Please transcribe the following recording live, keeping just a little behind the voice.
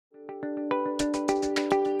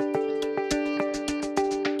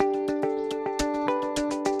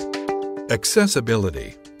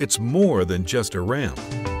Accessibility. It's more than just a ramp.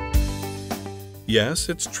 Yes,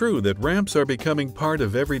 it's true that ramps are becoming part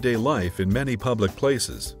of everyday life in many public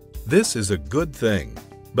places. This is a good thing.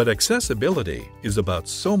 But accessibility is about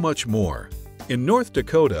so much more. In North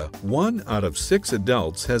Dakota, 1 out of 6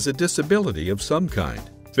 adults has a disability of some kind: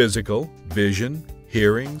 physical, vision,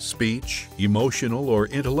 hearing, speech, emotional, or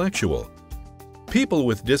intellectual. People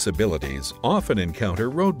with disabilities often encounter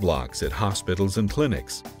roadblocks at hospitals and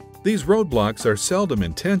clinics. These roadblocks are seldom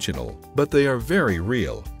intentional, but they are very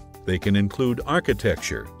real. They can include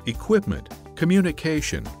architecture, equipment,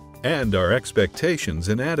 communication, and our expectations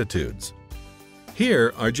and attitudes.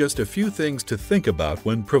 Here are just a few things to think about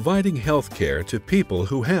when providing health care to people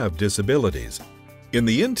who have disabilities. In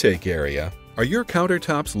the intake area, are your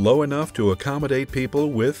countertops low enough to accommodate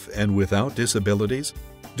people with and without disabilities?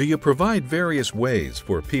 Do you provide various ways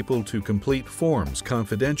for people to complete forms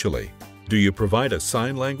confidentially? Do you provide a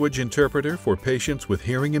sign language interpreter for patients with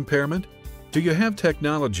hearing impairment? Do you have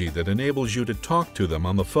technology that enables you to talk to them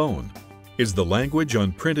on the phone? Is the language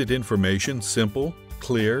on printed information simple,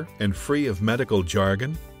 clear, and free of medical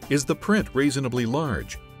jargon? Is the print reasonably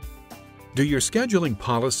large? Do your scheduling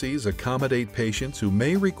policies accommodate patients who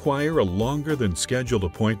may require a longer than scheduled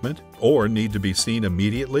appointment or need to be seen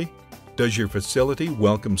immediately? Does your facility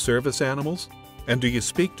welcome service animals? And do you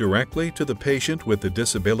speak directly to the patient with the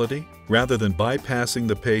disability rather than bypassing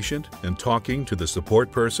the patient and talking to the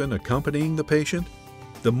support person accompanying the patient?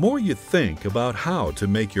 The more you think about how to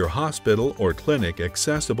make your hospital or clinic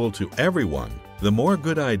accessible to everyone, the more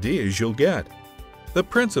good ideas you'll get. The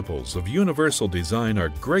principles of universal design are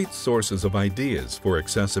great sources of ideas for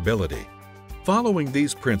accessibility. Following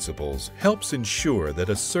these principles helps ensure that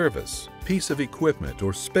a service, piece of equipment,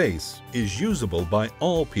 or space is usable by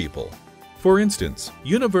all people. For instance,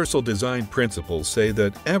 universal design principles say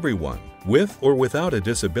that everyone, with or without a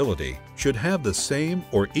disability, should have the same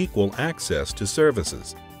or equal access to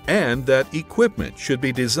services, and that equipment should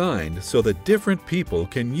be designed so that different people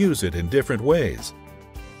can use it in different ways.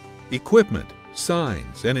 Equipment,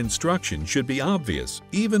 signs, and instruction should be obvious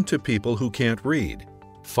even to people who can't read.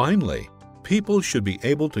 Finally, people should be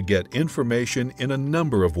able to get information in a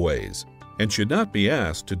number of ways and should not be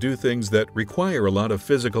asked to do things that require a lot of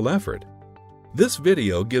physical effort. This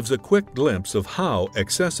video gives a quick glimpse of how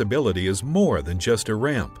accessibility is more than just a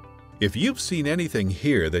ramp. If you've seen anything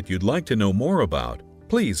here that you'd like to know more about,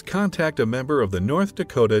 please contact a member of the North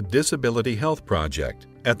Dakota Disability Health Project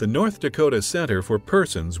at the North Dakota Center for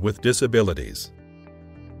Persons with Disabilities.